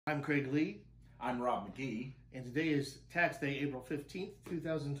I'm Craig Lee, I'm Robb McGee. and today is tax day, April 15th,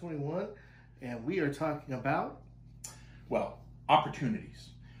 2021, and we are talking about... Well, opportunities.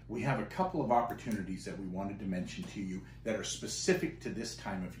 We have a couple of opportunities that we wanted to mention to you that are specific to this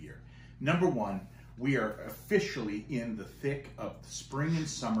time of year. Number one, we are officially in the thick of the spring and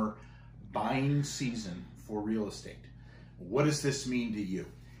summer buying season for real estate. What does this mean to you?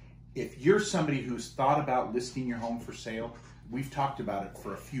 If you're somebody who's thought about listing your home for sale, we've talked about it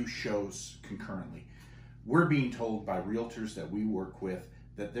for a few shows concurrently. We're being told by realtors that we work with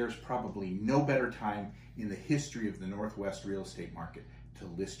that there's probably no better time in the history of the Northwest real estate market to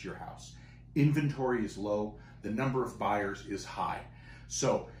list your house. Inventory is low, the number of buyers is high.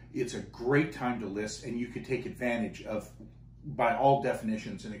 So it's a great time to list, and you could take advantage of, by all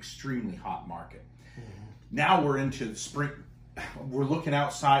definitions, an extremely hot market. Now we're into the spring. We're looking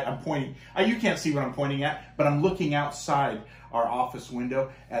outside. I'm pointing, you can't see what I'm pointing at, but I'm looking outside our office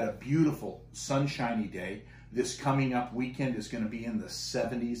window at a beautiful sunshiny day. This coming up weekend is going to be in the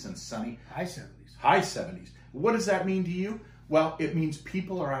 70s and sunny. High 70s. High 70s. What does that mean to you? Well, it means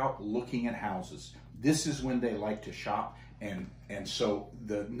people are out looking at houses. This is when they like to shop, and so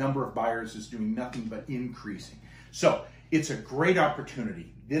the number of buyers is doing nothing but increasing. So it's a great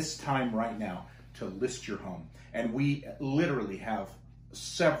opportunity this time right now to list your home. And we literally have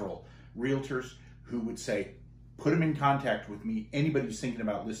several realtors who would say, put them in contact with me. Anybody who's thinking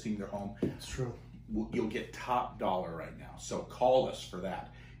about listing their home, It's true. you'll get top dollar right now. So call us for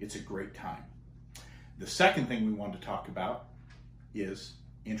that. It's a great time. The second thing we want to talk about is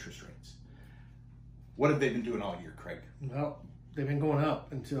interest rates. What have they been doing all year, Craig? Well, they've been going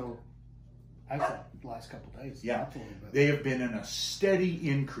up until, actually, the last couple of days. Yeah, Up a little bit. they have been in a steady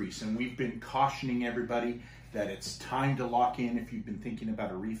increase, and we've been cautioning everybody that it's time to lock in if you've been thinking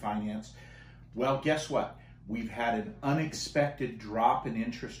about a refinance. Well, guess what? We've had an unexpected drop in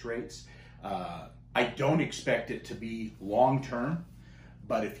interest rates. I don't expect it to be long-term,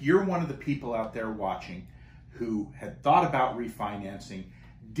 but if you're one of the people out there watching who had thought about refinancing,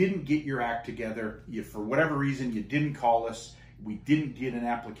 didn't get your act together, for whatever reason you didn't call us, we didn't get an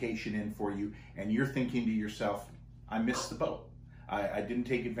application in for you, and you're thinking to yourself, I missed the boat. I didn't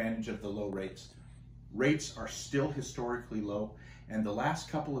take advantage of the low rates. Rates are still historically low, and the last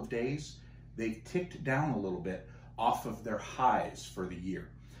couple of days, they've ticked down a little bit off of their highs for the year.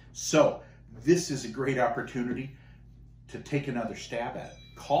 So this is a great opportunity to take another stab at it.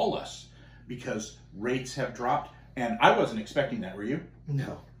 Call us, because rates have dropped, and I wasn't expecting that, were you?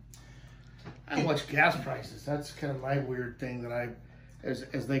 No. I watch gas prices. That's kind of my weird thing that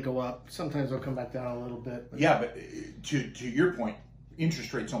as they go up, sometimes they'll come back down a little bit. Yeah, but to your point,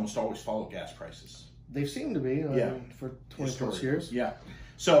 interest rates almost always follow gas prices. They seem to be for 20 plus years. Yeah.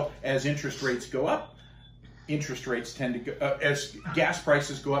 So as interest rates go up, interest rates tend to go, as gas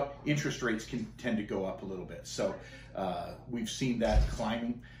prices go up, interest rates can tend to go up a little bit. So we've seen that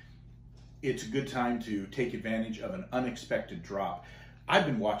climbing. It's a good time to take advantage of an unexpected drop. I've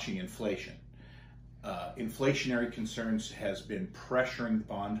been watching inflation. Inflationary concerns has been pressuring the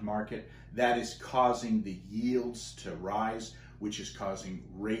bond market. That is causing the yields to rise, which is causing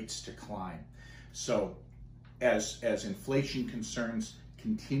rates to climb. So as inflation concerns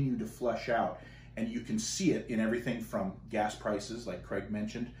continue to flush out, and you can see it in everything from gas prices, like Craig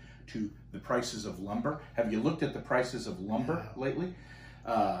mentioned, to the prices of lumber. Have you looked at the prices of lumber lately?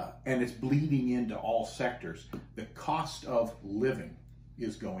 And it's bleeding into all sectors. The cost of living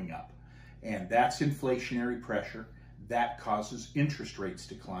is going up, and that's inflationary pressure. That causes interest rates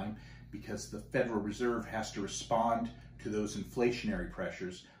to climb because the Federal Reserve has to respond to those inflationary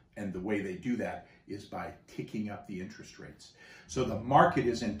pressures, and the way they do that is by ticking up the interest rates. So the market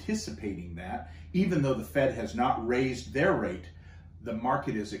is anticipating that. Even though the Fed has not raised their rate, the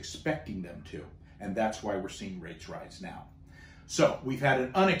market is expecting them to, and that's why we're seeing rates rise now. So we've had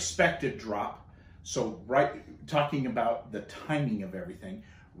an unexpected drop. So talking about the timing of everything,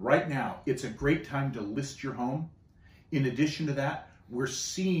 right now it's a great time to list your home. In addition to that, we're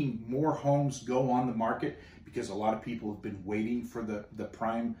seeing more homes go on the market because a lot of people have been waiting for the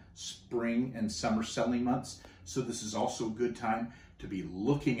prime spring and summer selling months. So this is also a good time to be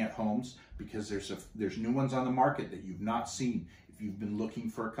looking at homes because there's new ones on the market that you've not seen. If you've been looking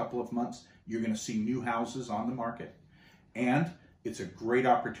for a couple of months, you're going to see new houses on the market. And it's a great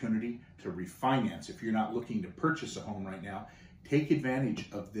opportunity to refinance. If you're not looking to purchase a home right now, take advantage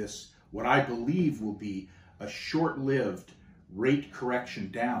of this, what I believe will be a short-lived rate correction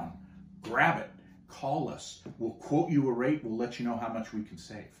down. Grab it. Call us. We'll quote you a rate. We'll let you know how much we can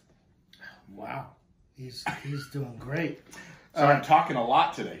save. Wow. He's doing great. So I'm talking a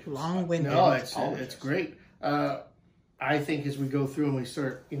lot today. Long-winded. No, it's great. I think as we go through and we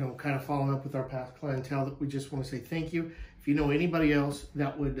start, kind of following up with our past clientele, that we just want to say thank you. If you know anybody else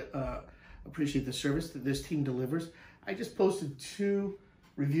that would appreciate the service that this team delivers, I just posted 2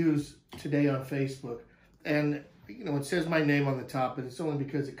 reviews today on Facebook, and it says my name on the top, but it's only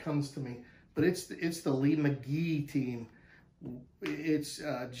because it comes to me. But it's the Lee McGee team. It's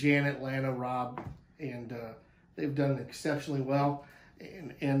Janet, Lana, Robb, and they've done exceptionally well.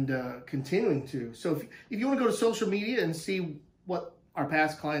 And continuing to. So if you want to go to social media and see what our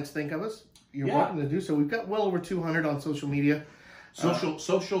past clients think of us, you're welcome to do so. We've got well over 200 on social media. Social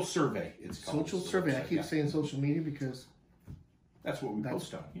survey. It's called social survey. I keep saying social media because that's what we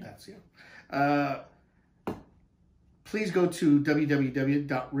post on. Yeah. That's please go to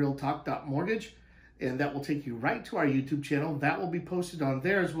www.realtalk.mortgage, and that will take you right to our YouTube channel. That will be posted on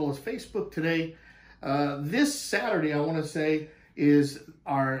there as well as Facebook today. This Saturday, I want to say, is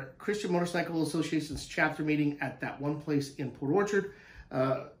our Christian Motorcycle Association's chapter meeting at that one place in Port Orchard.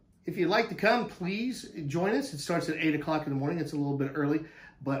 If you'd like to come, please join us. It starts at 8 o'clock in the morning. It's a little bit early,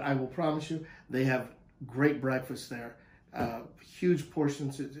 but I will promise you they have great breakfast there. Huge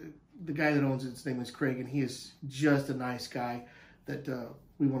portions. The guy that owns it, his name is Craig, and he is just a nice guy that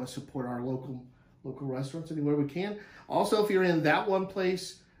we want to support our local restaurants anywhere we can. Also, if you're in that one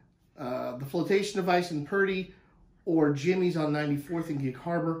place, the flotation device in Purdy, or Jimmy's on 94th in Gig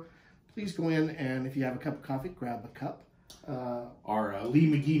Harbor, please go in, and if you have a cup of coffee, grab a cup. Our Lee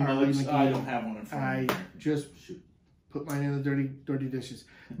McGee mugs, I don't have one in front of me. I just put mine in the dirty dishes.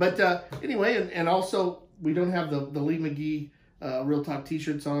 But anyway, and also, we don't have the Lee McGee Real Talk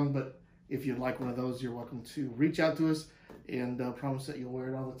t-shirts on, but if you'd like one of those, you're welcome to reach out to us, and promise that you'll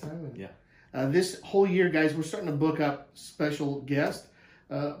wear it all the time. And, this whole year, guys, we're starting to book up special guests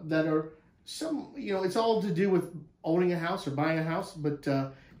that are it's all to do with owning a house or buying a house. But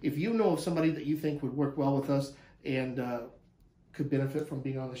if you know of somebody that you think would work well with us and could benefit from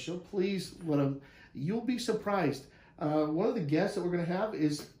being on the show, please let them. You'll be surprised. One of the guests that we're going to have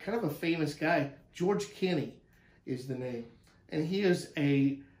is kind of a famous guy. George Kenny is the name. And he is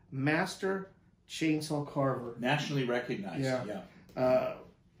a master chainsaw carver. Nationally recognized. Yeah.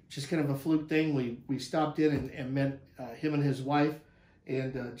 Just kind of a fluke thing. We stopped in and met him and his wife.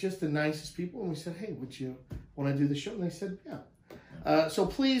 And just the nicest people. And we said, hey, would you want to do the show? And they said, yeah. So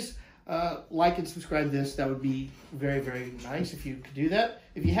please like and subscribe to this. That would be very, very nice if you could do that.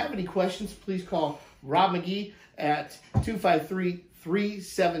 If you have any questions, please call Robb McGee at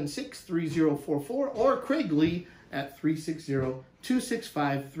 253-376-3044 or Craig Lee at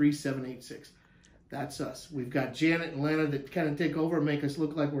 360-265-3786. That's us. We've got Janet and Lana that kind of take over and make us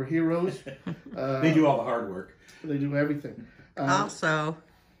look like we're heroes. They do all the hard work. They do everything. Also,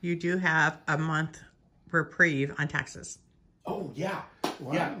 you do have a month reprieve on taxes. Oh, yeah.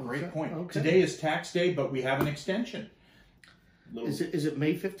 Wow, yeah, great point. Okay. Today is tax day, but we have an extension. Is it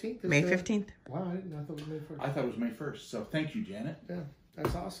May 15th? May 15th. Wow, I thought it was May 1st. I thought it was May 1st. So thank you, Janet. Yeah,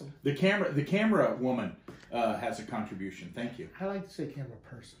 that's awesome. The camera woman has a contribution. Thank you. I like to say camera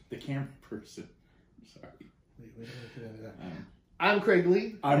person. The camera person. Sorry. We don't get into that. I'm Craig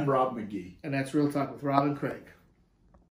Lee. I'm Robb McGee. And that's Real Talk with Robb and Craig.